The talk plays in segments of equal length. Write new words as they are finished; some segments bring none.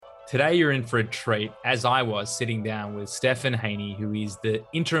Today, you're in for a treat, as I was sitting down with Stefan Haney, who is the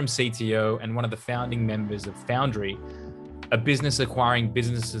interim CTO and one of the founding members of Foundry, a business acquiring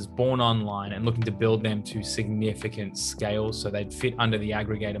businesses born online and looking to build them to significant scale so they'd fit under the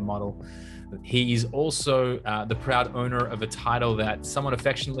aggregator model. He is also the proud owner of a title that someone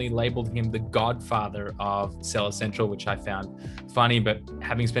affectionately labeled him the godfather of Seller Central, which I found funny, but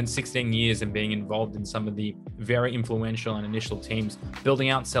having spent 16 years and being involved in some of the very influential and initial teams building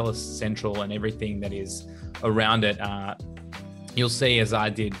out Seller Central and everything that is around it, you'll see, as I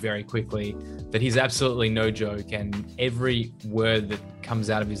did very quickly, that he's absolutely no joke, and every word that comes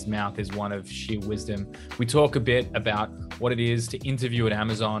out of his mouth is one of sheer wisdom. We talk a bit about what it is to interview at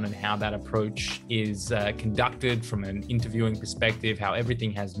Amazon and how that approach is conducted from an interviewing perspective, how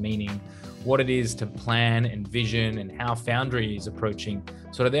everything has meaning, what it is to plan and vision, and how Foundry is approaching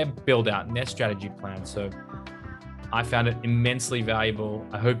sort of their build out and their strategy plan. So I found it immensely valuable.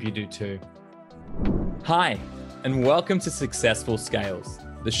 I hope you do too. Hi, and welcome to Successful Scales,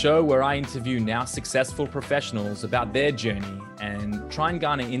 the show where I interview now successful professionals about their journey and try and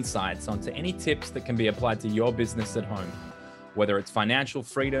garner insights onto any tips that can be applied to your business at home. Whether it's financial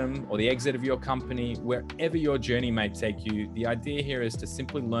freedom or the exit of your company, wherever your journey may take you, the idea here is to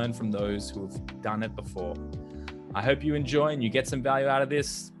simply learn from those who have done it before. I hope you enjoy and you get some value out of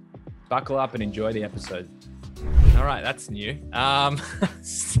this. Buckle up and enjoy the episode. All right, that's new.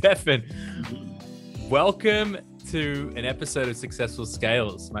 Stefan, welcome to an episode of Successful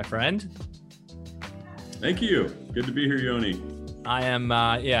Scales, my friend. Thank you. Good to be here, Yoni. I am,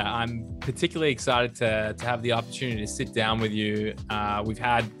 I'm particularly excited to have the opportunity to sit down with you. We've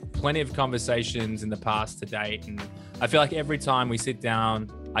had plenty of conversations in the past to date, and I feel like every time we sit down,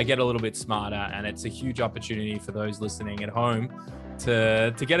 I get a little bit smarter, and it's a huge opportunity for those listening at home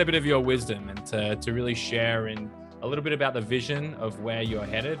to get a bit of your wisdom and to really share in a little bit about the vision of where you're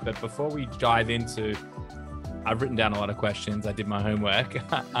headed. But before we dive into, I've written down a lot of questions. I did my homework.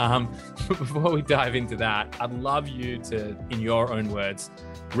 Before we dive into that, I'd love you to, in your own words,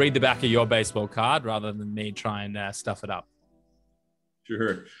 read the back of your baseball card rather than me try and stuff it up.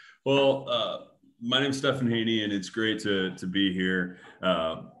 Sure. Well, my name's Stefan Haney, and it's great to be here.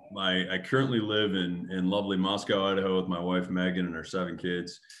 I currently live in lovely Moscow, Idaho, with my wife, Megan, and our 7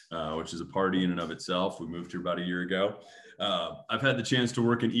 kids, which is a party in and of itself. We moved here about a year ago. I've had the chance to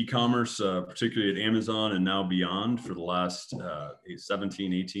work in e-commerce, particularly at Amazon and now beyond, for the last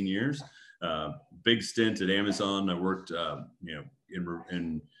 17, 18 years. Big stint at Amazon. I worked,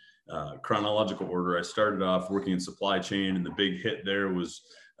 in chronological order. I started off working in supply chain, and the big hit there was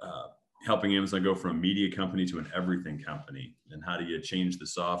helping Amazon go from a media company to an everything company. And how do you change the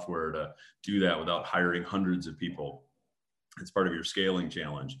software to do that without hiring hundreds of people? It's part of your scaling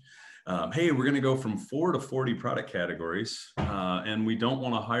challenge. Hey, we're going to go from 4 to 40 product categories, and we don't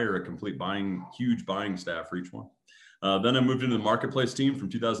want to hire a complete huge buying staff for each one. Then I moved into the marketplace team from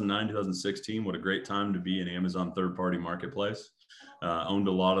 2009, 2016. What a great time to be an Amazon third-party marketplace. Owned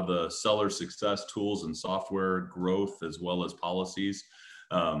a lot of the seller success tools and software growth, as well as policies.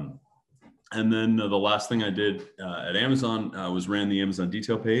 And then the last thing I did at Amazon was ran the Amazon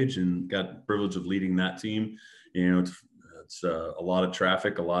detail page and got the privilege of leading that team. It's a lot of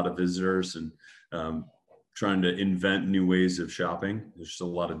traffic, a lot of visitors, and trying to invent new ways of shopping. There's just a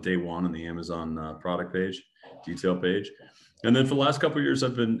lot of day one on the Amazon product page, detail page. And then for the last couple of years,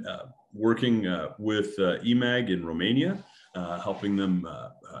 I've been working with eMAG in Romania, helping them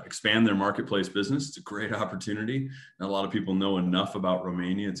expand their marketplace business. It's a great opportunity. Not a lot of people know enough about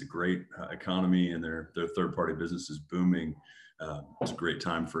Romania. It's a great economy, and their third-party business is booming. It's a great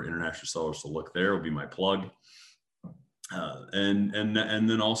time for international sellers to look there. Will be my plug. And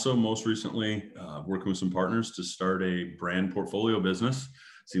then also most recently working with some partners to start a brand portfolio business.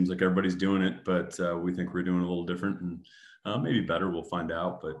 Seems like everybody's doing it, but we think we're doing a little different and maybe better. We'll find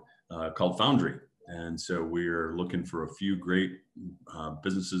out, but called Foundry. And so we're looking for a few great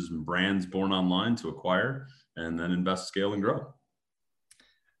businesses and brands born online to acquire and then invest, scale, and grow.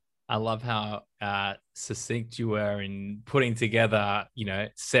 I love how succinct you were in putting together,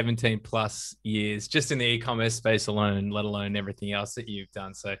 17 plus years just in the e-commerce space alone, let alone everything else that you've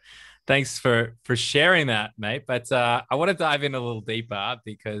done. So thanks for sharing that, mate. But I want to dive in a little deeper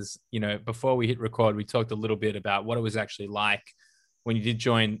because, before we hit record, we talked a little bit about what it was actually like when you did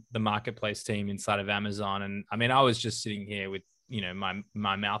join the marketplace team inside of Amazon. And I mean, I was just sitting here with,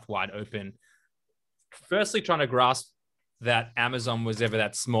 my mouth wide open, firstly trying to grasp that Amazon was ever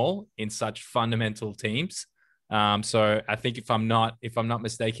that small in such fundamental teams. So I think if I'm not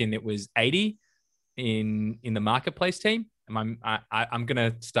mistaken, it was 80 in the marketplace team. I'm going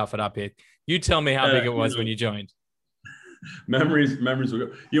to stuff it up here. You tell me how big it was when you joined. memories will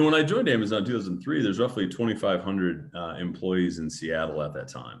go. When I joined Amazon in 2003, there's roughly 2,500 employees in Seattle at that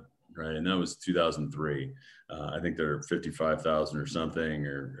time, right? And that was 2003. I think there are 55,000 or something,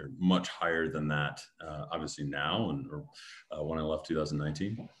 or much higher than that, obviously now, or when I left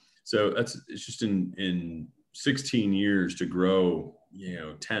 2019. So it's just in 16 years to grow,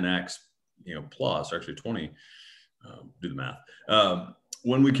 10x, plus, or actually 20. Do the math.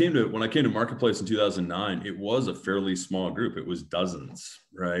 When I came to Marketplace in 2009, it was a fairly small group. It was dozens,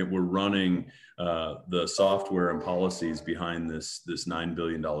 right? We're running the software and policies behind this $9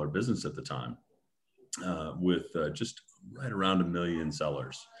 billion business at the time, with just right around 1 million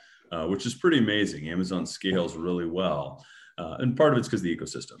sellers, which is pretty amazing. Amazon scales really well, and part of it's because of the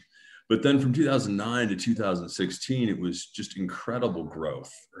ecosystem. But then from 2009 to 2016, it was just incredible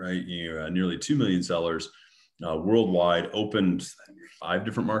growth, right? Nearly 2 million sellers. Worldwide, opened 5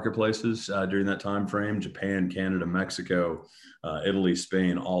 different marketplaces during that time frame. Japan, Canada, Mexico, Italy,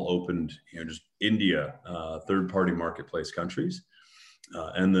 Spain, all opened. Just India, third-party marketplace countries,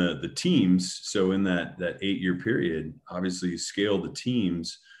 and the teams. So in that 8-year period, obviously scaled the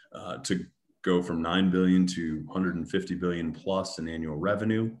teams to go from 9 billion to 150 billion plus in annual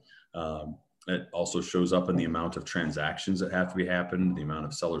revenue. It also shows up in the amount of transactions that have to be happened, the amount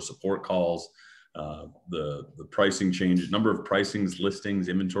of seller support calls. The pricing changes, number of pricings, listings,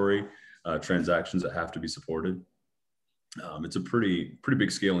 inventory, transactions that have to be supported. It's a pretty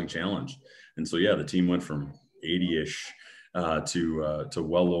big scaling challenge. And so, the team went from 80-ish to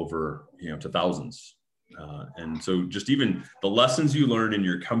well over, to thousands. And so just even the lessons you learn in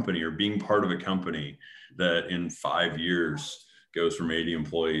your company, or being part of a company that in 5 years goes from 80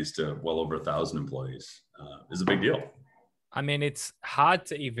 employees to well over 1,000 employees, is a big deal. I mean, it's hard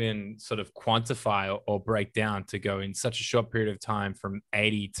to even sort of quantify or break down to go in such a short period of time from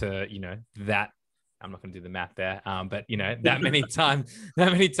 80 to, that. I'm not going to do the math there, but that many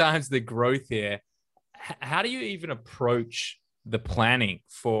times the growth here. How do you even approach the planning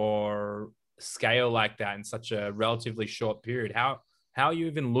for scale like that in such a relatively short period? How are you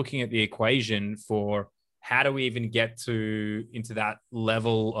even looking at the equation for how do we even get into that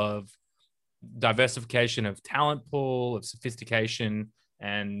level of diversification of talent pool, of sophistication,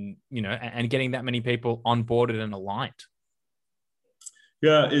 and and getting that many people onboarded and aligned?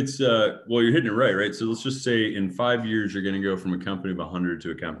 Yeah, it's well, you're hitting it right? So let's just say in 5 years you're going to go from a company of 100 to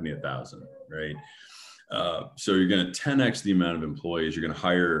a company of 1,000, right? So you're going to 10x the amount of employees. You're going to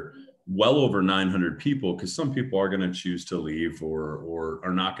hire well over 900 people, because some people are going to choose to leave or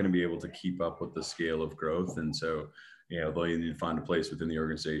are not going to be able to keep up with the scale of growth, and so they'll need to find a place within the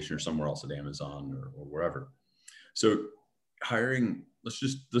organization or somewhere else at Amazon or wherever. So hiring,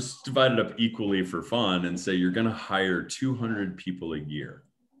 let's divide it up equally for fun and say you're going to hire 200 people a year,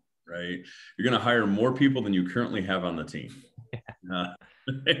 right? You're going to hire more people than you currently have on the team.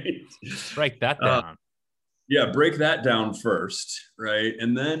 Right? Break that down. Break that down first, right?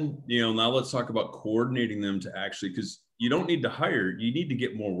 And then, now let's talk about coordinating them to actually, because you don't need to hire, you need to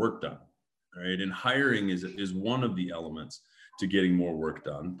get more work done. Right. And hiring is one of the elements to getting more work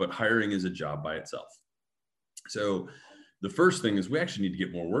done, but hiring is a job by itself. So the first thing is we actually need to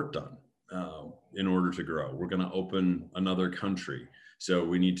get more work done in order to grow. We're going to open another country, so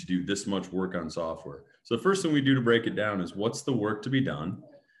we need to do this much work on software. So the first thing we do to break it down is what's the work to be done,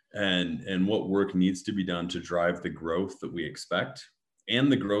 and what work needs to be done to drive the growth that we expect and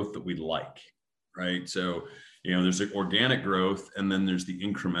the growth that we like. Right. So there's the organic growth, and then there's the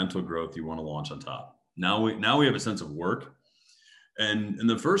incremental growth you want to launch on top. Now we have a sense of work, and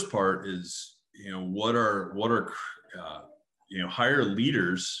the first part is what are hire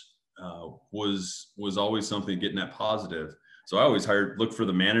leaders was always something getting that positive. So I always look for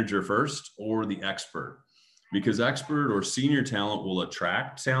the manager first or the expert, because expert or senior talent will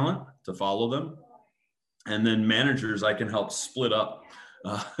attract talent to follow them, and then managers I can help split up.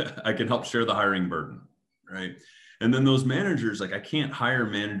 I can help share the hiring burden. Right. And then those managers, I can't hire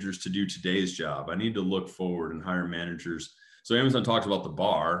managers to do today's job. I need to look forward and hire managers. So Amazon talks about the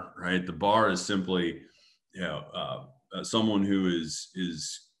bar, right? The bar is simply, someone who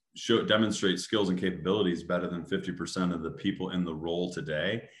demonstrates skills and capabilities better than 50% of the people in the role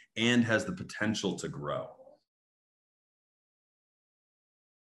today and has the potential to grow.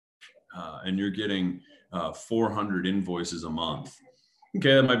 And you're getting 400 invoices a month.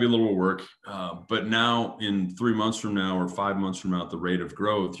 Okay, that might be a little work, but now in 3 months from now or 5 months from now, at the rate of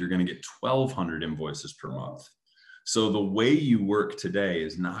growth, you're going to get 1,200 invoices per month. So the way you work today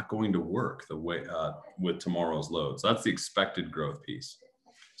is not going to work the way with tomorrow's load. So that's the expected growth piece.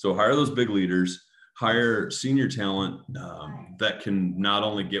 So hire those big leaders, hire senior talent that can not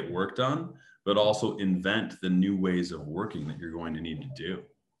only get work done, but also invent the new ways of working that you're going to need to do.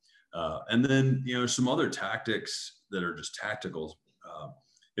 And then, some other tactics that are just tacticals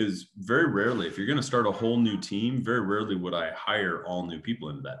is very rarely, if you're going to start a whole new team, very rarely would I hire all new people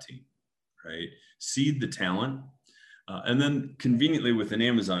into that team, right? Seed the talent. And then conveniently within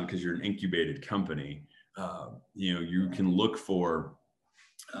Amazon, because you're an incubated company, you can look for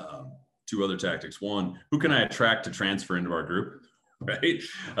two other tactics. One, who can I attract to transfer into our group? Right.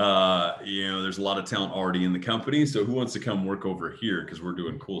 There's a lot of talent already in the company. So who wants to come work over here? Because we're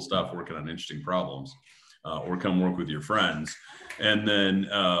doing cool stuff, working on interesting problems, or come work with your friends. And then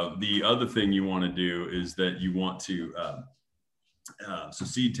the other thing you want to do is that you want to so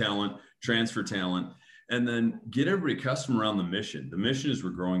seed talent, transfer talent, and then get everybody accustomed around the mission. The mission is we're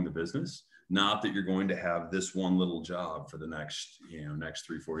growing the business, not that you're going to have this one little job for the next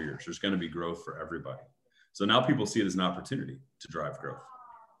 3-4 years. There's going to be growth for everybody. So now people see it as an opportunity to drive growth.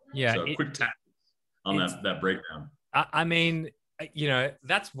 Yeah. So quick tactics on that breakdown. I mean,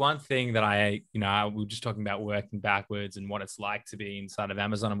 that's one thing that we were just talking about working backwards and what it's like to be inside of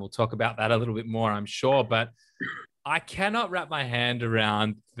Amazon. And we'll talk about that a little bit more, I'm sure. But I cannot wrap my hand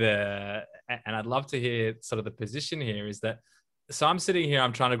around and I'd love to hear sort of the position here is that, so I'm sitting here,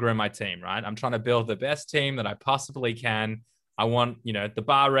 I'm trying to grow my team, right? I'm trying to build the best team that I possibly can. I want, the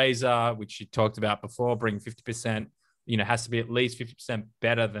bar raiser, which you talked about before, bring 50%, has to be at least 50%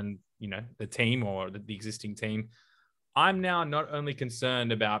 better than, the team or the existing team. I'm now not only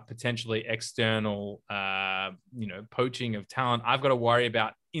concerned about potentially external, poaching of talent. I've got to worry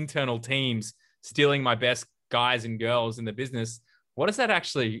about internal teams stealing my best guys and girls in the business. What does that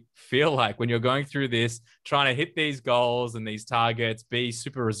actually feel like when you're going through this, trying to hit these goals and these targets, be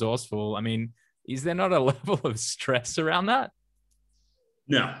super resourceful? I mean, is there not a level of stress around that?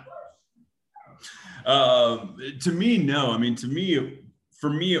 No. To me, no. I mean, for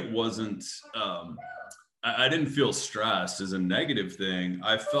me, it wasn't, I didn't feel stressed as a negative thing.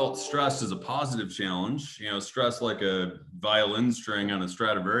 I felt stressed as a positive challenge, stress like a violin string on a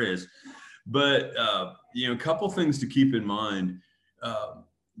Stradivarius. But, a couple things to keep in mind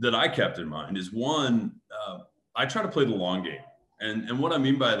that I kept in mind is one, I try to play the long game. And what I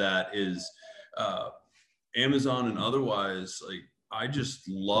mean by that is Amazon and otherwise, like, I just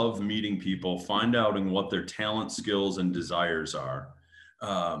love meeting people, find out what their talent, skills, and desires are.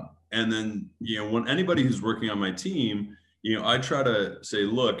 And then, when anybody who's working on my team, I try to say,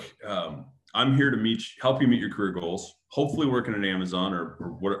 look, I'm here to help you meet your career goals, hopefully working at Amazon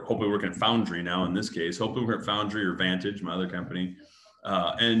or hopefully working at Foundry now in this case, hopefully we're at Foundry or Vantage, my other company,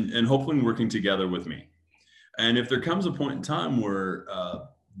 and hopefully working together with me. And if there comes a point in time where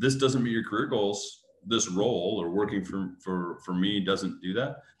this doesn't meet your career goals, this role or working for me doesn't do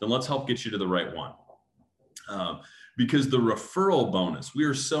that, then let's help get you to the right one. Because the referral bonus, we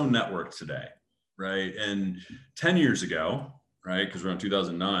are so networked today, right? And 10 years ago, right, because we're in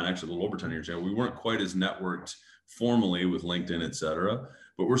 2009, actually a little over 10 years ago, we weren't quite as networked formally with LinkedIn, et cetera,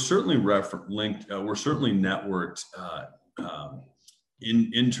 but we're certainly linked. We're certainly networked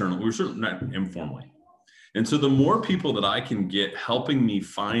internally. We're certainly not informally. And so the more people that I can get helping me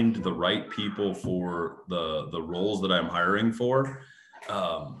find the right people for the roles that I'm hiring for,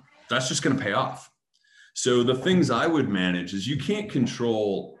 that's just going to pay off. So the things I would manage is you can't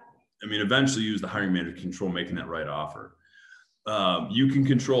control, eventually use the hiring manager to control making that right offer. You can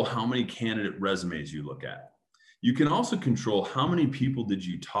control how many candidate resumes you look at. You can also control how many people did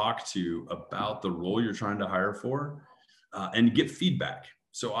you talk to about the role you're trying to hire for and get feedback.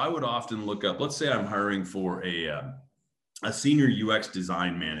 So I would often look up, let's say I'm hiring for a senior UX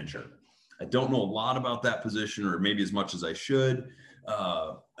design manager. I don't know a lot about that position or maybe as much as I should.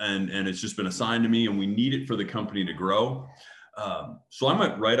 And it's just been assigned to me and we need it for the company to grow. So I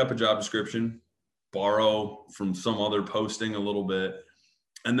might write up a job description, borrow from some other posting a little bit,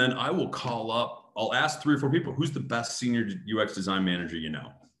 and then I will call up, I'll ask 3 or 4 people, who's the best senior UX design manager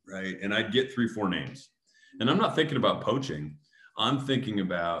right? And I'd get 3-4 names. And I'm not thinking about poaching. I'm thinking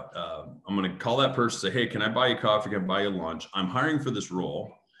about, I'm going to call that person, say, hey, can I buy you coffee? Can I buy you lunch? I'm hiring for this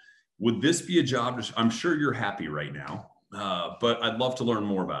role. Would this be a job? I'm sure you're happy right now, but I'd love to learn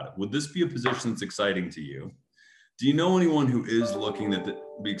more about it. Would this be a position that's exciting to you? Do you know anyone who is looking that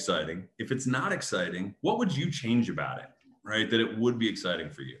would be exciting? If it's not exciting, what would you change about it, right? That it would be exciting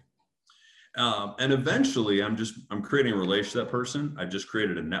for you. And eventually I'm creating a relation to that person. I've just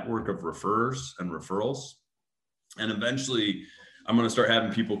created a network of referrers and referrals. And eventually I'm going to start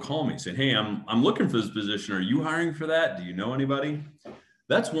having people call me saying, hey, I'm looking for this position. Are you hiring for that? Do you know anybody?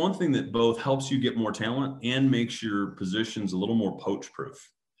 That's one thing that both helps you get more talent and makes your positions a little more poach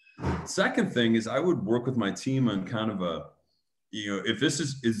proof. Second thing is I would work with my team on kind of if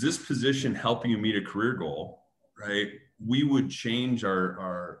is this position helping you meet a career goal, right? We would change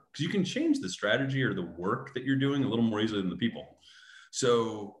because you can change the strategy or the work that you're doing a little more easily than the people.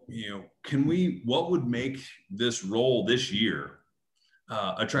 So, what would make this role this year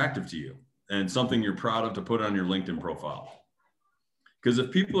attractive to you and something you're proud of to put on your LinkedIn profile? Because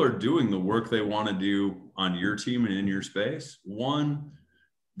if people are doing the work they want to do on your team and in your space, one,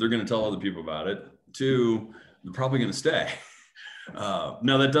 they're going to tell other people about it. Two, they're probably going to stay.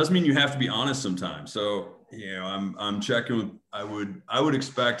 Now that does mean you have to be honest sometimes. So, I'm checking with, I would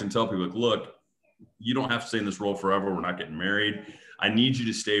expect and tell people, like, look, you don't have to stay in this role forever. We're not getting married. I need you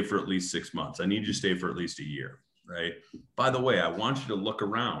to stay for at least 6 months. I need you to stay for at least a year, right? By the way, I want you to look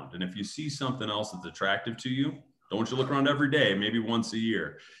around. And if you see something else that's attractive to you, don't want you to look around every day, maybe once a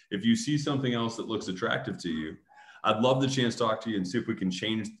year. If you see something else that looks attractive to you, I'd love the chance to talk to you and see if we can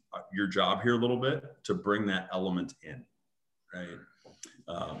change your job here a little bit to bring that element in, right?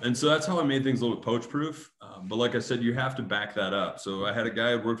 And so that's how I made things a little bit poach proof. But like I said, you have to back that up. So I had a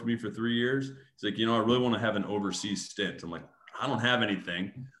guy who worked with me for 3 years. He's like, I really want to have an overseas stint. I'm like, I don't have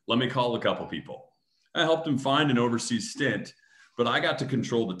anything. Let me call a couple people. I helped him find an overseas stint, but I got to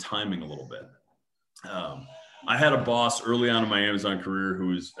control the timing a little bit. I had a boss early on in my Amazon career who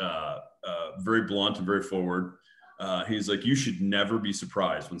was very blunt and very forward. He's like, you should never be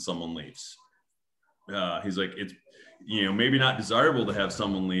surprised when someone leaves. He's like, it's, maybe not desirable to have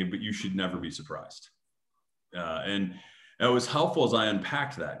someone leave, but you should never be surprised. And it was helpful as I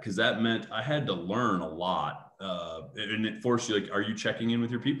unpacked that, because that meant I had to learn a lot. And it forced you, like, are you checking in with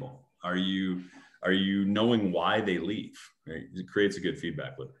your people? Are you knowing why they leave? Right? It creates a good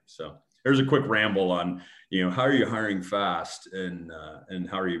feedback loop. So there's a quick ramble on, how are you hiring fast and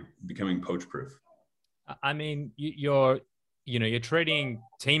how are you becoming poach proof? I mean, you're treating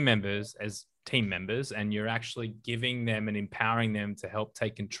team members as team members, and you're actually giving them and empowering them to help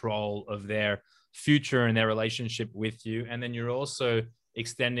take control of their future and their relationship with you. And then you're also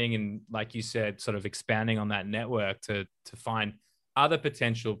extending and, like you said, sort of expanding on that network to find other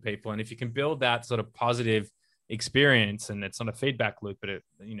potential people. And if you can build that sort of positive experience, and it's not a feedback loop, but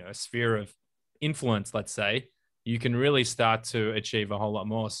a sphere of influence, let's say, you can really start to achieve a whole lot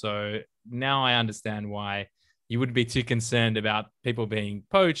more. So now I understand why you wouldn't be too concerned about people being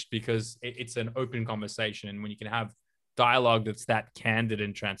poached, because it's an open conversation. And when you can have dialogue that's that candid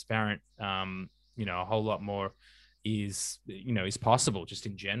and transparent, a whole lot more is possible just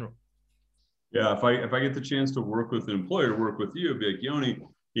in general. Yeah. If I get the chance to work with an employer, to work with you, it'd be like, Yoni,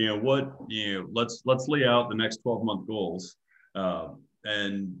 let's lay out the next 12-month goals.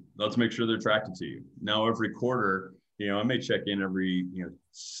 And let's make sure they're attractive to you. Now, every quarter, I may check in every,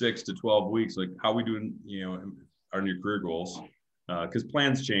 6 to 12 weeks, like, how we doing, our new career goals, because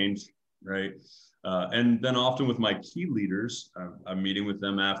plans change, right? And then often with my key leaders, I'm meeting with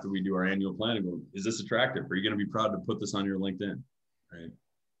them after we do our annual planning. Go, is this attractive? Are you going to be proud to put this on your LinkedIn? Right.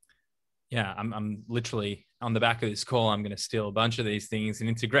 Yeah, I'm literally on the back of this call. I'm going to steal a bunch of these things and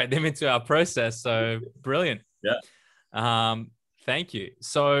integrate them into our process. So brilliant. Yeah. Thank you.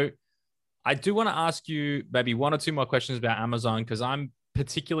 So I do want to ask you maybe one or two more questions about Amazon, because I'm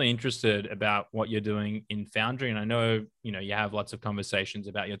particularly interested about what you're doing in Foundry. And I know, you have lots of conversations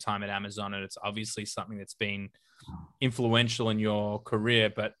about your time at Amazon, and it's obviously something that's been influential in your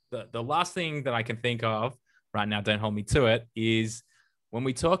career. But the last thing that I can think of right now, don't hold me to it, is when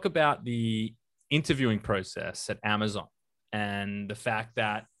we talk about the interviewing process at Amazon and the fact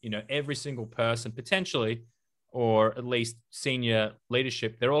that, every single person potentially, or at least senior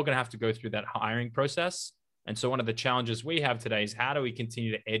leadership, they're all going to have to go through that hiring process. And so one of the challenges we have today is, how do we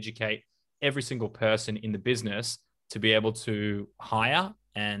continue to educate every single person in the business to be able to hire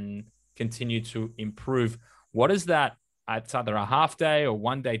and continue to improve? What is that? It's either a half day or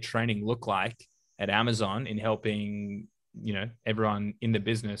 1 day training look like at Amazon in helping, everyone in the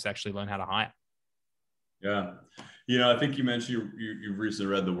business actually learn how to hire? Yeah. I think you mentioned you've recently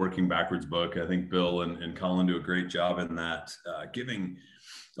read the Working Backwards book. I think Bill and Colin do a great job in that, giving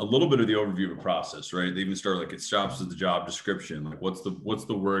a little bit of the overview of a process, right? They even start like, it stops with the job description. Like, what's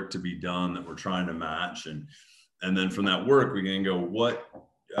the work to be done that we're trying to match? And then from that work, we can go, what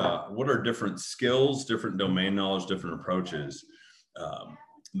are different skills, different domain knowledge, different approaches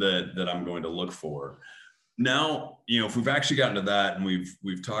that I'm going to look for. Now, if we've actually gotten to that and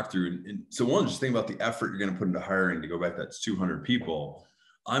we've talked through, and so one, just think about the effort you're going to put into hiring to go back, that's 200 people.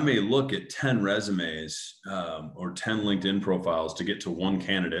 I may look at 10 resumes or 10 LinkedIn profiles to get to one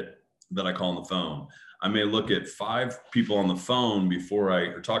candidate that I call on the phone. I may look at 5 people on the phone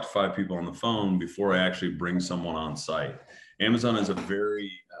or talk to 5 people on the phone before I actually bring someone on site. Amazon is a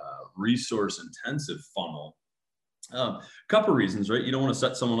very resource intensive funnel A couple of reasons, right? You don't want to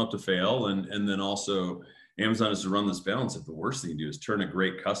set someone up to fail. And then also Amazon is to run this balance. If the worst thing you do is turn a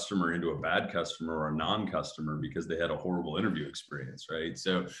great customer into a bad customer or a non-customer because they had a horrible interview experience, right?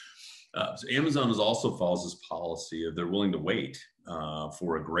 So Amazon is also follows this policy of they're willing to wait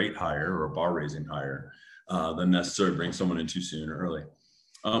for a great hire or a bar raising hire than necessarily bring someone in too soon or early.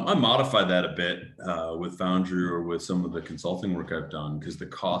 I modify that a bit with Foundry or with some of the consulting work I've done because the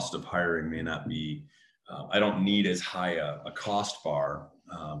cost of hiring may not be, I don't need as high a cost bar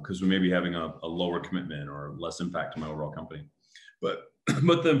because we may be having a lower commitment or less impact on my overall company. But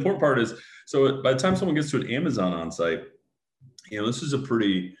the important part is, so by the time someone gets to an Amazon onsite, this is a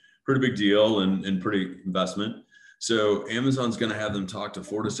pretty big deal and pretty investment. So Amazon's going to have them talk to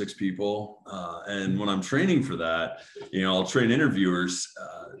 4 to 6 people. And when I'm training for that, I'll train interviewers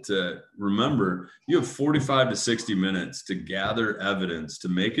to remember you have 45 to 60 minutes to gather evidence to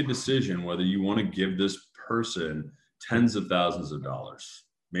make a decision whether you want to give this person tens of thousands of dollars,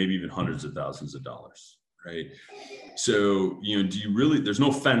 maybe even hundreds of thousands of dollars, right? So, do you really, there's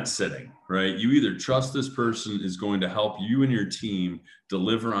no fence sitting, right? You either trust this person is going to help you and your team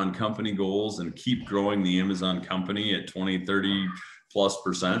deliver on company goals and keep growing the Amazon company at 20,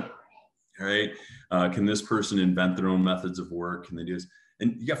 30+%, right? Can this person invent their own methods of work? Can they do this?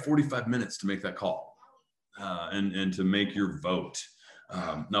 And you got 45 minutes to make that call and to make your vote.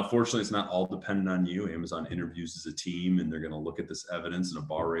 Now, fortunately, it's not all dependent on you. Amazon interviews as a team, and they're going to look at this evidence, and a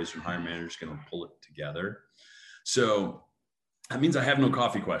bar raiser and hiring manager is going to pull it together. So that means I have no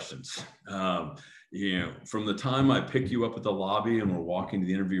coffee questions. From the time I pick you up at the lobby and we're walking to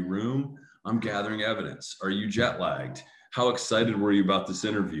the interview room, I'm gathering evidence. Are you jet lagged? How excited were you about this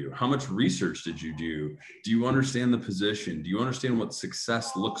interview? How much research did you do? Do you understand the position? Do you understand what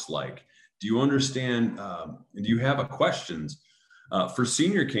success looks like? Do you understand, do you have questions? For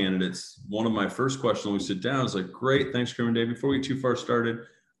senior candidates, one of my first questions when we sit down is like, great, thanks, Krim and Dave. Before we get too far started,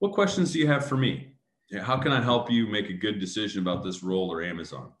 what questions do you have for me? How can I help you make a good decision about this role or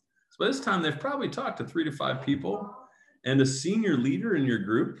Amazon? So by this time, they've probably talked to 3 to 5 people, and a senior leader in your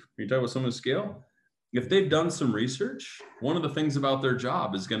group, you talk about someone scale, if they've done some research, one of the things about their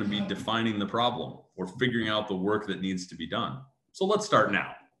job is going to be defining the problem or figuring out the work that needs to be done. So let's start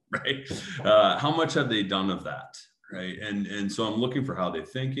now, right? How much have they done of that, right? And so I'm looking for how they're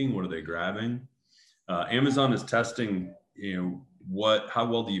thinking, what are they grabbing? Amazon is testing, how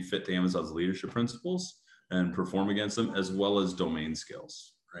well do you fit to Amazon's leadership principles and perform against them, as well as domain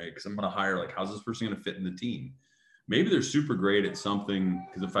skills, right? Because I'm going to hire, how's this person going to fit in the team? Maybe they're super great at something,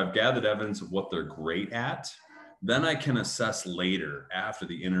 because if I've gathered evidence of what they're great at, then I can assess later after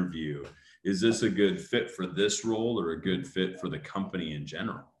the interview, is this a good fit for this role or a good fit for the company in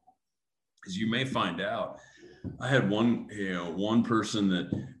general? Because you may find out, I had one person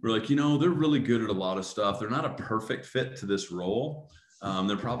that we're like, they're really good at a lot of stuff. They're not a perfect fit to this role.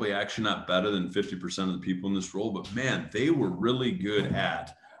 They're probably actually not better than 50% of the people in this role, but man, they were really good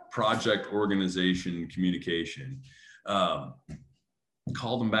at project organization, communication.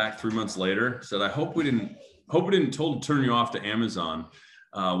 Called them back 3 months later, said, I hope we didn't turn you off to Amazon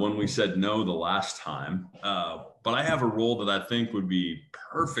when we said no the last time. But I have a role that I think would be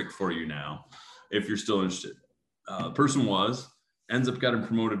perfect for you now if you're still interested. The person ends up getting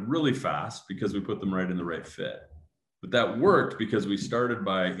promoted really fast because we put them right in the right fit. But that worked because we started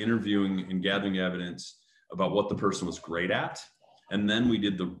by interviewing and gathering evidence about what the person was great at. And then we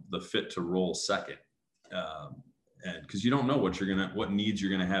did the fit to role second. And because you don't know what needs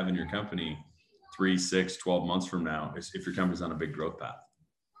you're going to have in your company 3, 6, 12 months from now if your company's on a big growth path.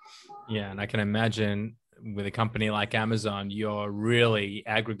 Yeah. And I can imagine with a company like Amazon, you're really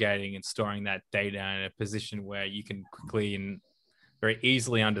aggregating and storing that data in a position where you can quickly and very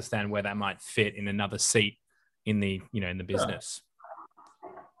easily understand where that might fit in another seat in the business. Yeah.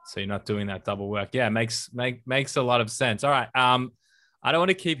 So you're not doing that double work. Yeah, makes a lot of sense. All right. I don't want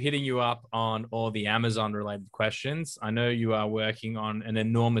to keep hitting you up on all the Amazon related questions. I know you are working on an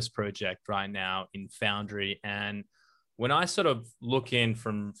enormous project right now in Foundry. And when I sort of look in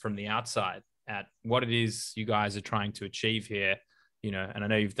from the outside at what it is you guys are trying to achieve here, and I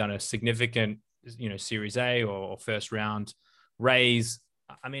know you've done a significant, Series A or first round raise.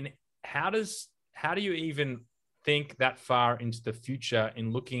 I mean, how do you even think that far into the future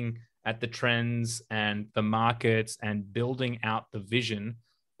in looking at the trends and the markets and building out the vision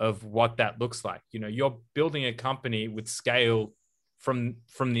of what that looks like? You're building a company with scale from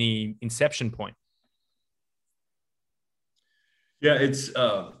the inception point. Yeah, it's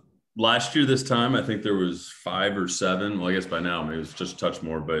last year this time, I think there was 5 or 7. Well, I guess by now maybe it's just a touch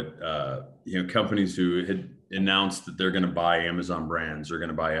more, but companies who had announced that they're going to buy Amazon brands or going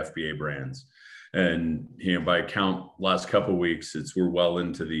to buy FBA brands. And, by count last couple of weeks, we're well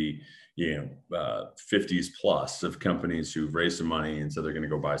into the, 50s plus of companies who've raised some money. And so they're going to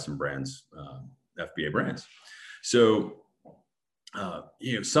go buy some brands, FBA brands. So,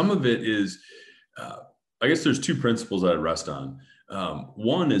 some of it is, I guess there's two principles that I'd rest on.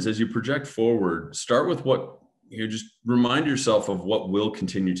 One is, as you project forward, start with what, just remind yourself of what will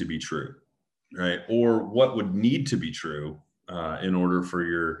continue to be true, right? Or what would need to be true in order for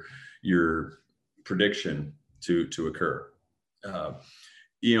your prediction to occur.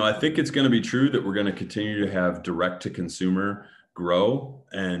 I think it's going to be true that we're going to continue to have direct to consumer grow,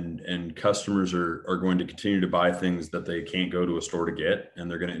 and customers are going to continue to buy things that they can't go to a store to get, and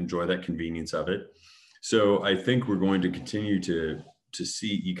they're going to enjoy that convenience of it. So I think we're going to continue to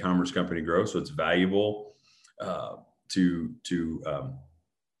see e-commerce company grow. So it's valuable to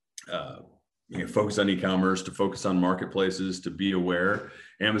focus on e-commerce, to focus on marketplaces, to be aware.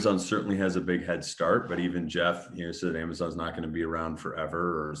 Amazon certainly has a big head start, but even Jeff, said Amazon's not going to be around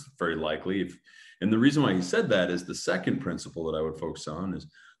forever, or is very likely. And the reason why he said that is the second principle that I would focus on is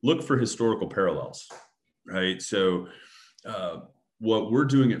look for historical parallels, right? So what we're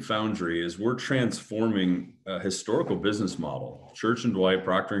doing at Foundry is we're transforming a historical business model. Church & Dwight,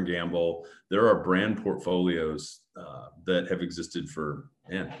 Procter & Gamble, there are brand portfolios that have existed for,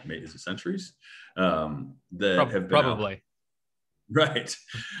 is it centuries? That have been probably. Out. Right.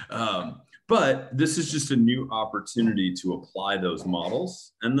 But this is just a new opportunity to apply those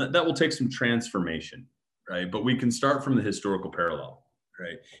models, and that will take some transformation, right? But we can start from the historical parallel,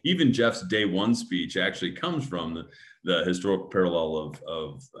 right? Even Jeff's day one speech actually comes from the historical parallel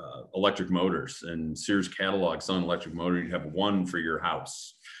of electric motors, and Sears catalog selling electric motor. You have one for your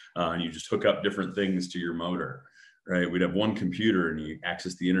house, and you just hook up different things to your motor, right? We'd have one computer and you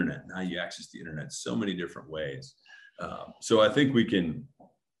access the internet. Now you access the internet so many different ways. So I think we can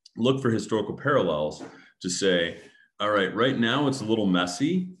look for historical parallels to say, all right, right now it's a little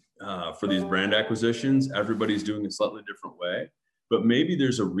messy for these brand acquisitions. Everybody's doing a slightly different way, but maybe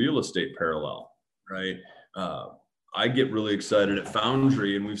there's a real estate parallel, right? I get really excited at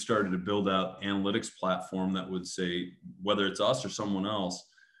Foundry, and we've started to build out analytics platform that would say, whether it's us or someone else,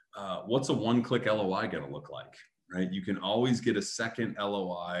 what's a one-click LOI going to look like, right? You can always get a second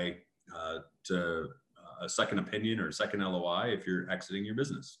LOI to a second opinion or a second LOI if you're exiting your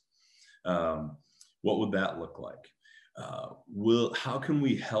business. What would that look like? How can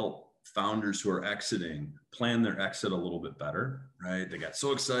we help founders who are exiting plan their exit a little bit better, right? They got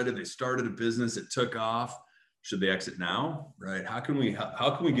so excited, they started a business, it took off. Should they exit now, right? How can we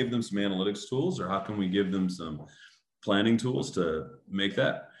give them some analytics tools, or how can we give them some planning tools to make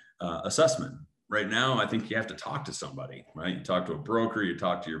that assessment? Right now, I think you have to talk to somebody, right? You talk to a broker, you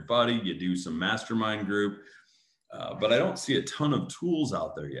talk to your buddy, you do some mastermind group, but I don't see a ton of tools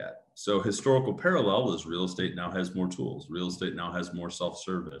out there yet. So historical parallel is real estate now has more tools. Real estate now has more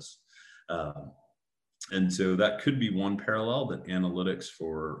self-service. And so that could be one parallel that analytics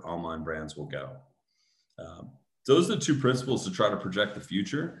for online brands will go. Those are the two principles to try to project the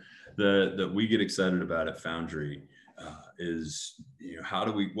future that we get excited about at Foundry. Is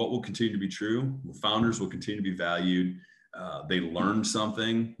what will continue to be true? Founders will continue to be valued. They learned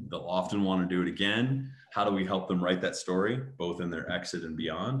something. They'll often want to do it again. How do we help them write that story, both in their exit and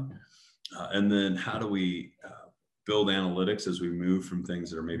beyond? And then how do we build analytics as we move from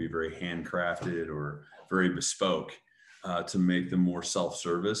things that are maybe very handcrafted or very bespoke to make them more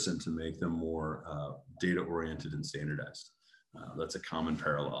self-service and to make them more data-oriented and standardized? That's a common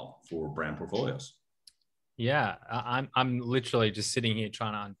parallel for brand portfolios. Yeah, I'm literally just sitting here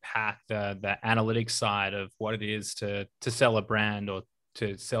trying to unpack the analytics side of what it is to sell a brand or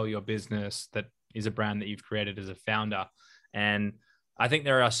to sell your business that is a brand that you've created as a founder. And I think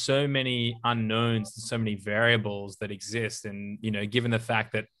there are so many unknowns and so many variables that exist. And, given the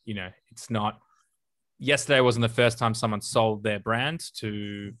fact that, it's not, yesterday wasn't the first time someone sold their brand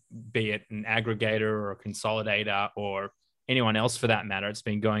to, be it an aggregator or a consolidator or anyone else for that matter. It's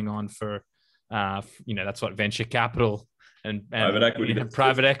been going on for, that's what venture capital and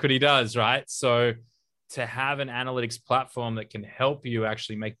private equity does, right? So to have an analytics platform that can help you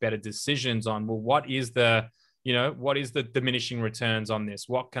actually make better decisions on, well, what is the diminishing returns on this?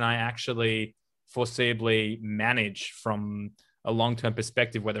 What can I actually foreseeably manage from a long-term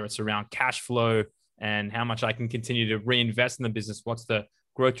perspective, whether it's around cash flow and how much I can continue to reinvest in the business? What's the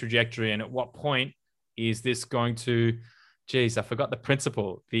growth trajectory? And at what point is this going to, I forgot the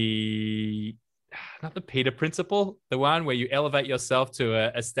principle, not the Peter principle, the one where you elevate yourself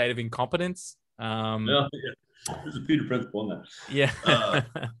to a state of incompetence. There's a Peter principle in that. Yeah.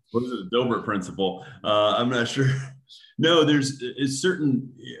 What is it? A Dilbert principle. I'm not sure. No, there's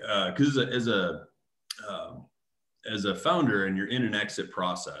certain, because as a founder and you're in an exit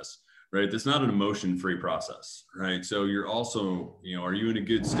process, right? That's not an emotion-free process, right? So you're also, are you in a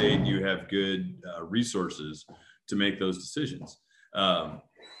good state? Do you have good resources to make those decisions?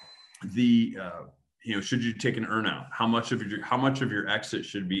 Should you take an earnout? How much of your exit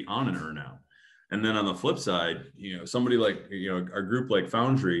should be on an earnout? And then on the flip side, somebody like, our group like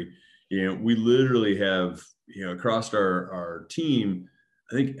Foundry, we literally have, across our team,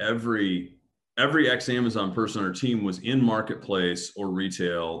 I think every ex-Amazon person on our team was in marketplace or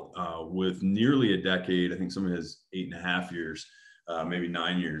retail with nearly a decade. I think someone has 8.5 years, maybe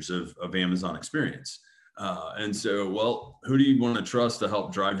 9 years of Amazon experience. And so, well, who do you want to trust to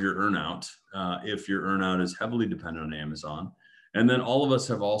help drive your earnout if your earnout is heavily dependent on Amazon? And then all of us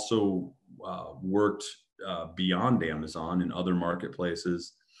have also worked beyond Amazon in other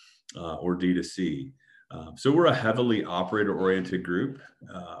marketplaces or D2C. So we're a heavily operator-oriented group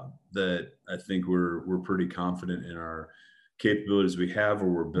that I think we're pretty confident in our capabilities we have or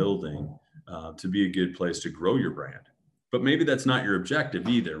we're building to be a good place to grow your brand. But maybe that's not your objective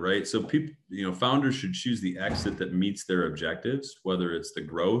either, right? So people, founders should choose the exit that meets their objectives, whether it's the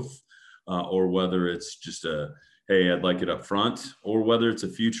growth or whether it's just hey, I'd like it up front, or whether it's a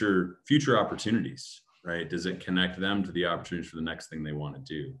future opportunities, right? Does it connect them to the opportunities for the next thing they want to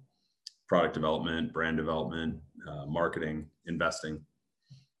do? Product development, brand development, marketing, investing.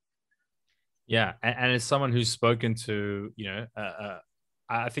 Yeah, and as someone who's spoken to,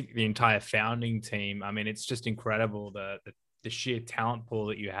 I think the entire founding team, I mean, it's just incredible the sheer talent pool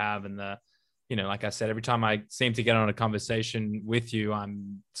that you have, and like I said, every time I seem to get on a conversation with you,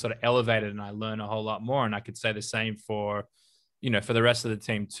 I'm sort of elevated and I learn a whole lot more. And I could say the same for the rest of the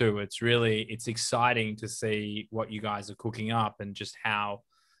team too. It's exciting to see what you guys are cooking up and just how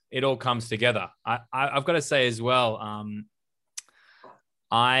it all comes together. I've got to say as well,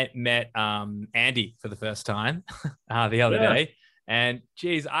 I met Andy for the first time the other day. And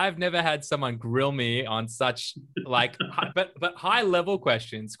geez, I've never had someone grill me on such but high level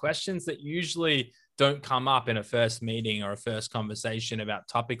questions that usually don't come up in a first meeting or a first conversation about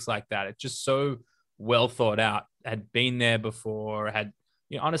topics like that. It's just so well thought out, had been there before, had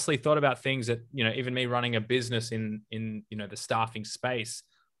honestly thought about things that, even me running a business in the staffing space,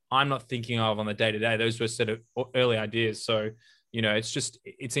 I'm not thinking of on the day to day. Those were sort of early ideas. So,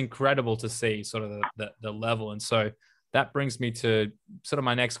 it's incredible to see sort of the level. And so that brings me to sort of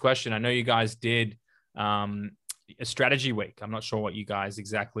my next question. I know you guys did a strategy week. I'm not sure what you guys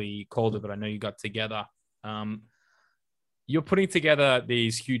exactly called it, but I know you got together. You're putting together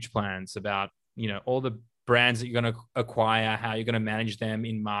these huge plans about, all the brands that you're going to acquire, how you're going to manage them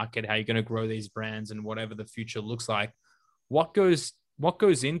in market, how you're going to grow these brands, and whatever the future looks like. What goes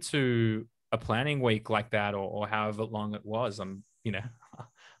into a planning week like that, or however long it was?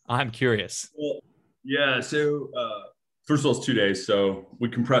 I'm curious. Well, yeah. So, first of all, it's 2 days. So we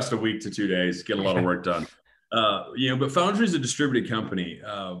compressed a week to 2 days, get a lot of work done. But Foundry is a distributed company,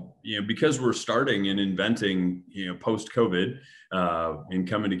 because we're starting and inventing, post-COVID and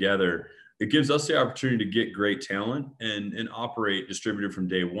coming together, it gives us the opportunity to get great talent and operate distributed from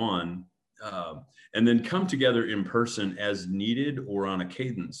day one, and then come together in person as needed or on a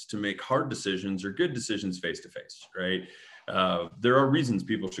cadence to make hard decisions or good decisions face-to-face, right? There are reasons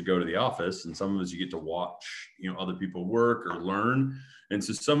people should go to the office, and some of us you get to watch, other people work or learn. And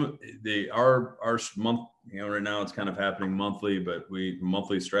so our month, right now it's kind of happening monthly, but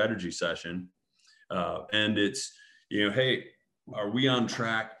monthly strategy session. And it's, hey, are we on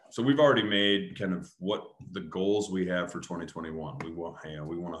track? So we've already made kind of what the goals we have for 2021. We want to hire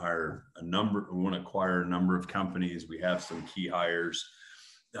we want to acquire a number of companies. We have some key hires.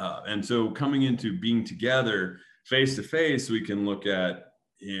 And so coming into being together face to face, we can look at,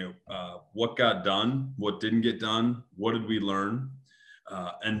 what got done, what didn't get done, what did we learn,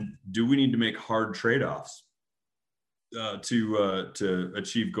 and do we need to make hard trade-offs to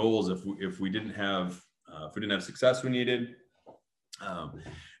achieve goals if we didn't have success we needed.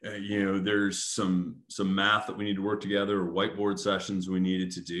 There's some math that we need to work together, or whiteboard sessions we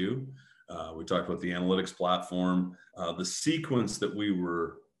needed to do. We talked about the analytics platform, the sequence that we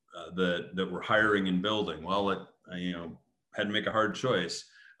were that we're hiring and building. Well, had to make a hard choice.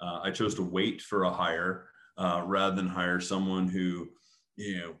 I chose to wait for a hire rather than hire someone who,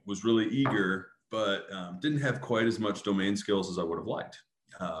 was really eager, but didn't have quite as much domain skills as I would have liked.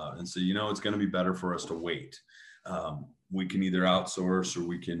 And so, it's going to be better for us to wait. We can either outsource or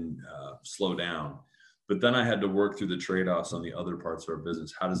we can slow down. But then I had to work through the trade-offs on the other parts of our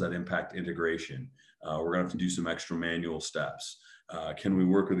business. How does that impact integration? We're going to have to do some extra manual steps. Can we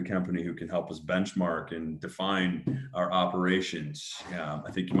work with a company who can help us benchmark and define our operations?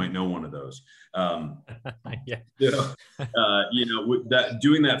 I think you might know one of those. Yeah. That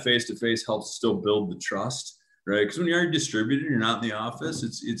doing that face-to-face helps still build the trust, right? Because when you're a distributor, you're not in the office.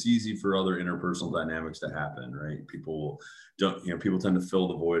 It's easy for other interpersonal dynamics to happen, right? People tend to fill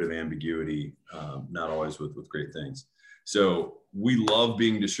the void of ambiguity, not always with great things. So we love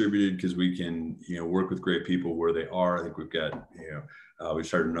being distributed because we can, work with great people where they are. I think we've got, we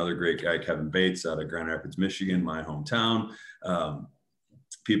started another great guy, Kevin Bates, out of Grand Rapids, Michigan, my hometown.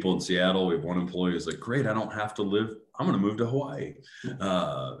 People in Seattle, we have one employee who's like, great, I don't have to live, I'm going to move to Hawaii,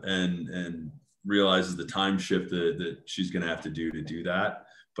 and realizes the time shift that she's going to have to do that.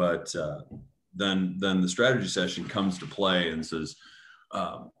 But then the strategy session comes to play and says,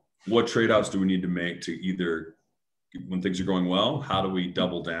 what trade-offs do we need to make to either, when things are going well, how do we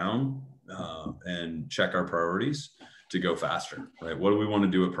double down and check our priorities to go faster, right? What do we want to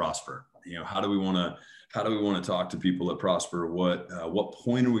do at Prosper? How do we want to talk to people at Prosper? What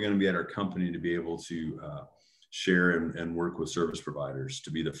point are we going to be at our company to be able to share and work with service providers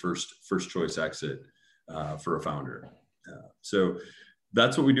to be the first choice exit for a founder? So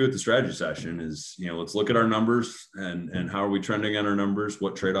that's what we do at the strategy session is, let's look at our numbers and how are we trending on our numbers?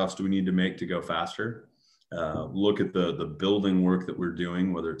 What trade-offs do we need to make to go faster? Look at the building work that we're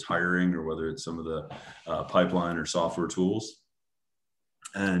doing, whether it's hiring or whether it's some of the pipeline or software tools,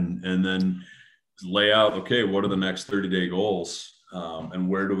 and then lay out, okay, what are the next 30-day goals, and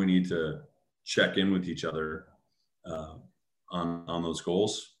where do we need to check in with each other on those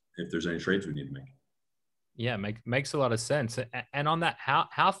goals if there's any trades we need to make. Yeah, makes a lot of sense. And on that,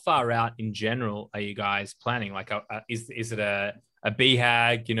 how far out in general are you guys planning? Like, is it a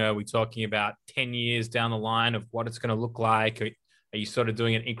BHAG? Are we talking about 10 years down the line of what it's going to look like? Are you sort of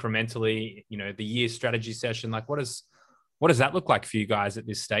doing it incrementally? The year strategy session. Like, what does that look like for you guys at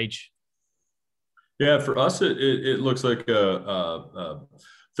this stage? Yeah, for us, it looks like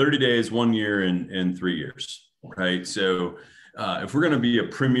 30 days, 1 year, and 3 years, right? So if we're going to be a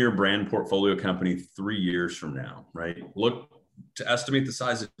premier brand portfolio company 3 years from now, right? Look to estimate the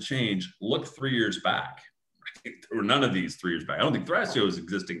size of change. Look 3 years back. Right? There were none of these 3 years back. I don't think Thrasio was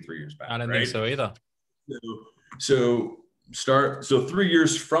existing 3 years back. I don't think so either. So 3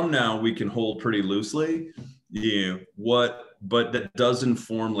 years from now, we can hold pretty loosely. But that does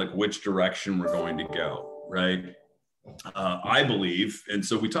inform like which direction we're going to go, right? I believe, and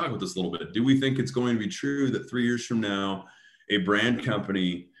so we talk about this a little bit. Do we think it's going to be true that 3 years from now, a brand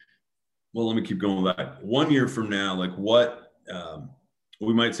company, well, let me keep going back. 1 year from now, like what,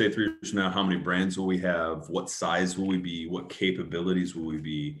 we might say 3 years from now, how many brands will we have? What size will we be? What capabilities will we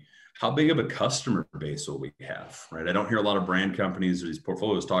be? How big of a customer base will we have, right? I don't hear a lot of brand companies or these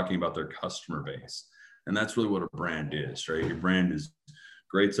portfolios talking about their customer base. And that's really what a brand is, right? Your brand is a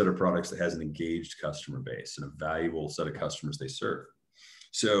great set of products that has an engaged customer base and a valuable set of customers they serve.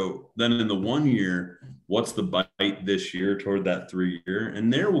 So then in the 1 year, what's the bite this year toward that 3 year?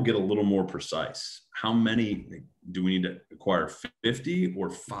 And there we'll get a little more precise. How many do we need to acquire, 50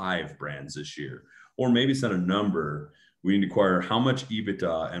 or 5 brands this year? Or maybe set a number. We need to acquire how much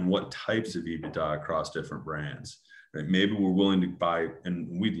EBITDA and what types of EBITDA across different brands. Right? Maybe we're willing to buy,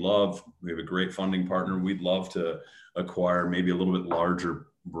 and we have a great funding partner. We'd love to acquire maybe a little bit larger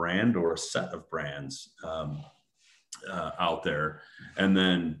brand or a set of brands out there, and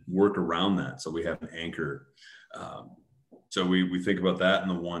then work around that. So we have an anchor. So we think about that in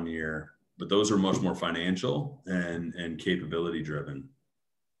the 1 year, but those are much more financial and capability driven.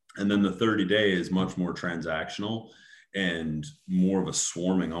 And then the 30-day is much more transactional and more of a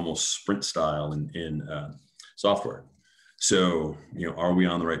swarming, almost sprint style in software. So, are we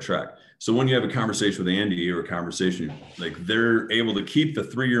on the right track? So when you have a conversation with Andy or a conversation, like they're able to keep the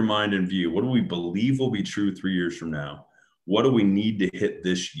 3-year mind in view. What do we believe will be true 3 years from now? What do we need to hit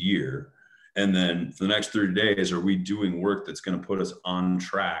this year? And then for the next 30 days, are we doing work that's going to put us on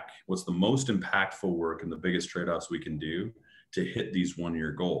track? What's the most impactful work and the biggest trade-offs we can do to hit these 1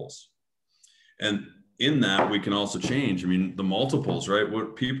 year goals? And in that, we can also change. I mean, the multiples, right?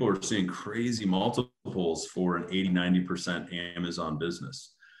 What people are seeing crazy multiples for an 80-90% Amazon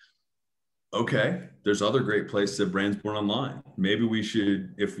business. Okay, there's other great places that brands born online. Maybe we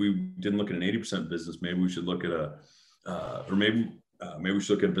should, if we didn't look at an 80% business, maybe we should look at maybe we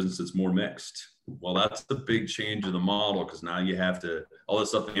should look at a business that's more mixed. Well, that's the big change of the model, because now you have to, all the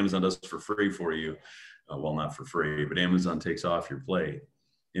stuff that Amazon does for free for you. Well, not for free, but Amazon takes off your plate.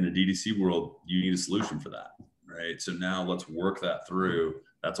 In a DTC world, you need a solution for that, right? So now let's work that through.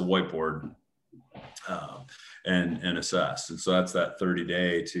 That's a whiteboard, and assess. And so that's that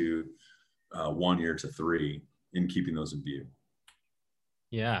 30-day to 1 year to 3 in keeping those in view.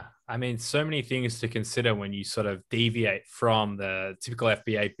 Yeah. I mean, so many things to consider when you sort of deviate from the typical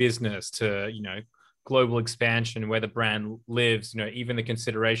FBA business to, global expansion, where the brand lives, even the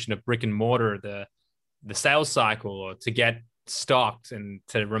consideration of brick and mortar, the sales cycle, or to get stocked and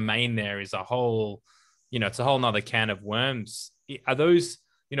to remain there is a whole, it's a whole nother can of worms. Are those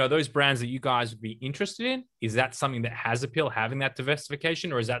brands that you guys would be interested in? Is that something that has appeal, having that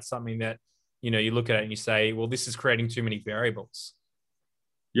diversification, or is that something that, you look at it and you say, well, this is creating too many variables?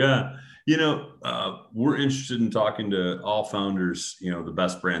 Yeah. We're interested in talking to all founders, the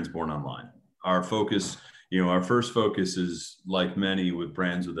best brands born online. Our focus, our first focus is, like many, with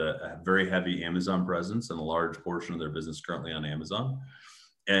brands with a very heavy Amazon presence and a large portion of their business currently on Amazon.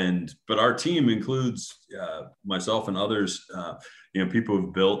 But our team includes myself and others, people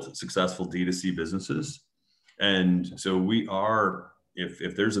who've built successful D2C businesses. And so we are,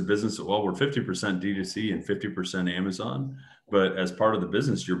 if there's a business, well, we're 50% D2C and 50% Amazon, but as part of the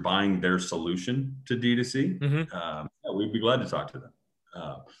business, you're buying their solution to D2C. Mm-hmm. We'd be glad to talk to them.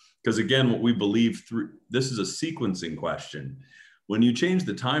 Because again, what we believe this is a sequencing question. When you change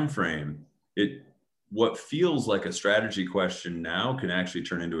the time frame, what feels like a strategy question now can actually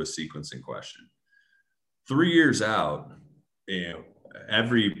turn into a sequencing question. 3 years out,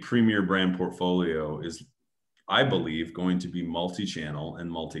 every premier brand portfolio is, I believe, going to be multi-channel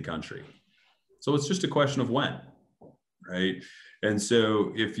and multi-country. So it's just a question of when, right? And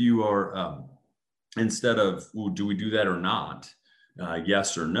so if you are, instead of, well, do we do that or not?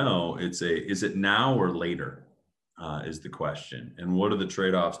 Yes or no, is it now or later is the question. And what are the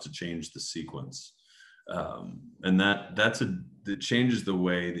trade-offs to change the sequence? And that changes the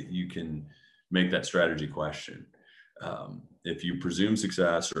way that you can make that strategy question. If you presume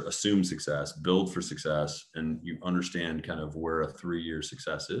success or assume success, build for success, and you understand kind of where a 3-year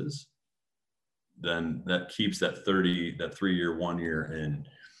success is, then that keeps that 3-year, 1 year,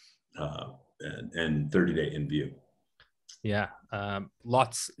 and 30-day in view. Yeah.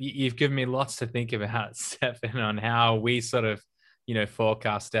 You've given me lots to think about, Stefan, on how we sort of,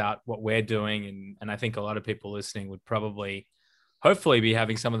 forecast out what we're doing. And I think a lot of people listening would probably, hopefully, be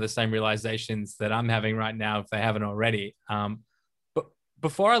having some of the same realizations that I'm having right now, if they haven't already. But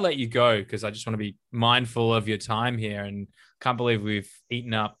before I let you go, because I just want to be mindful of your time here, and can't believe we've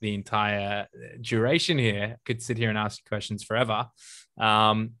eaten up the entire duration here. Could sit here and ask you questions forever.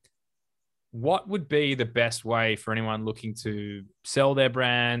 What would be the best way for anyone looking to sell their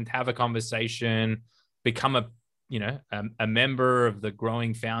brand, have a conversation, become a member of the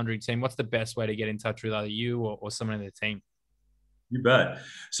growing Foundry team? What's the best way to get in touch with either you or someone in the team? You bet.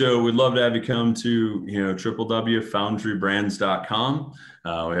 So we'd love to have you come to, www.foundrybrands.com.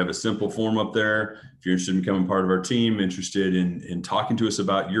 We have a simple form up there. If you're interested in becoming part of our team, interested in talking to us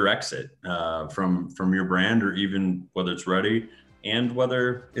about your exit from your brand, or even whether it's ready and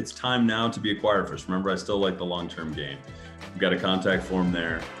whether it's time now to be acquired first. Remember, I still like the long-term game. We've got a contact form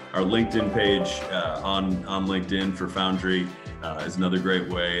there. Our LinkedIn page on LinkedIn for Foundry is another great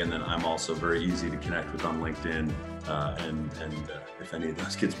way. And then I'm also very easy to connect with on LinkedIn. And if any of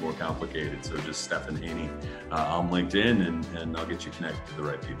those gets more complicated, so just Stefan Haney on LinkedIn, and I'll get you connected to the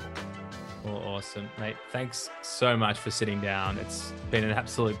right people. Well, awesome, mate. Thanks so much for sitting down. It's been an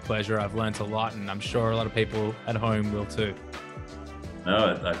absolute pleasure. I've learned a lot, and I'm sure a lot of people at home will too.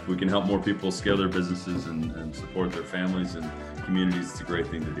 No, if we can help more people scale their businesses and support their families and communities, it's a great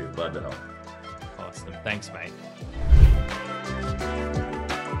thing to do. Glad to help. Awesome. Thanks, mate.